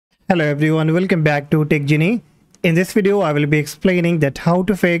Hello everyone, welcome back to Tech Genie. In this video, I will be explaining that how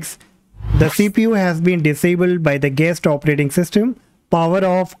to fix the CPU has been disabled by the guest operating system, power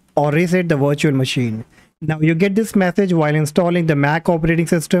off or reset the virtual machine. Now you get this message while installing the Mac operating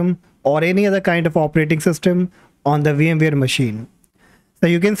system or any other kind of operating system on the VMware machine. So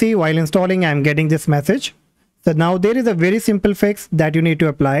you can see while installing, I'm getting this message. So now there is a very simple fix that you need to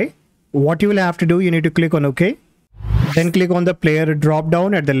apply. What you will have to do, you need to click on OK. Then click on the player drop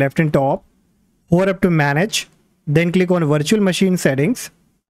down at the left and top, hover up to manage, then click on virtual machine settings,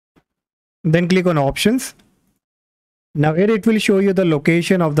 then click on options. Now here it will show you the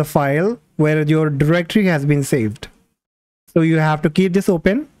location of the file where your directory has been saved. So you have to keep this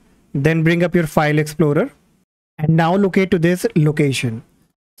open, then bring up your file explorer and now locate to this location.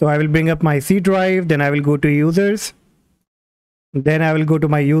 So I will bring up my C drive, then I will go to users, then I will go to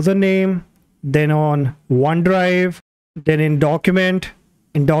my username, then on OneDrive, then in document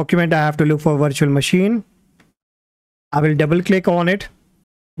I have to look for virtual machine. I will double click on it.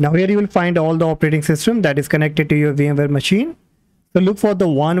 Now here you will find all the operating system that is connected to your VMware machine. So look for the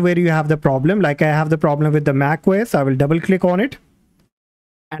one where you have the problem. Like I have the problem with the macOS, I will double click on it.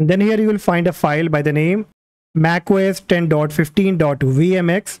 And then here you will find a file by the name macOS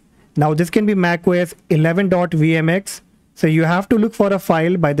 10.15.vmx. Now this can be macOS 11.vmx. So you have to look for a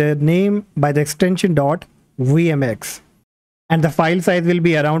file by the name, by the extension .vmx. And the file size will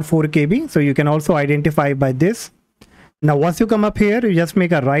be around 4 KB. So you can also identify by this. Now once you come up here, you just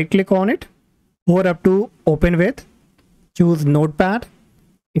make a right click on it, hover up to open with, choose Notepad.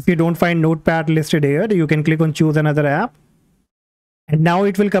 If you don't find Notepad listed here, you can click on choose another app. And now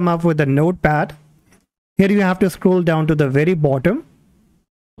it will come up with the Notepad. Here you have to scroll down to the very bottom.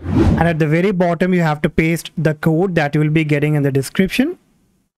 And at the very bottom, you have to paste the code that you will be getting in the description.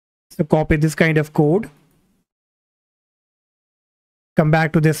 So copy this kind of code. Come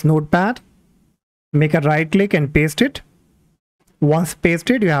back to this Notepad. Make a right click and paste it. Once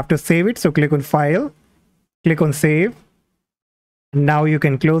pasted, you have to save it. So click on File, click on Save. Now you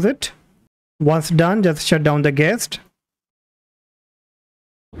can close it. Once done, just shut down the guest.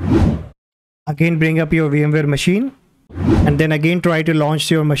 Again, bring up your VMware machine. And then again try to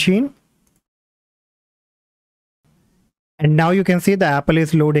launch your machine. And now you can see the Apple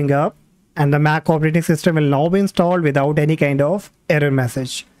is loading up and the Mac operating system will now be installed without any kind of error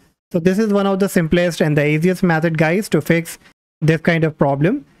message. So this is one of the simplest and the easiest method, guys, to fix this kind of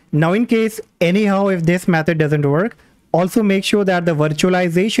problem. Now in case anyhow if this method doesn't work, also make sure that the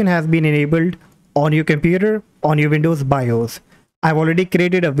virtualization has been enabled on your computer, on your Windows BIOS. I've already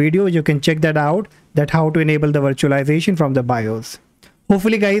created a video, you can check that out, that how to enable the virtualization from the BIOS.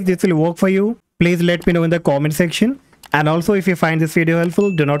 Hopefully guys, this will work for you. Please let me know in the comment section. And also if you find this video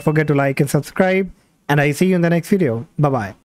helpful, do not forget to like and subscribe. And I see you in the next video. Bye-bye.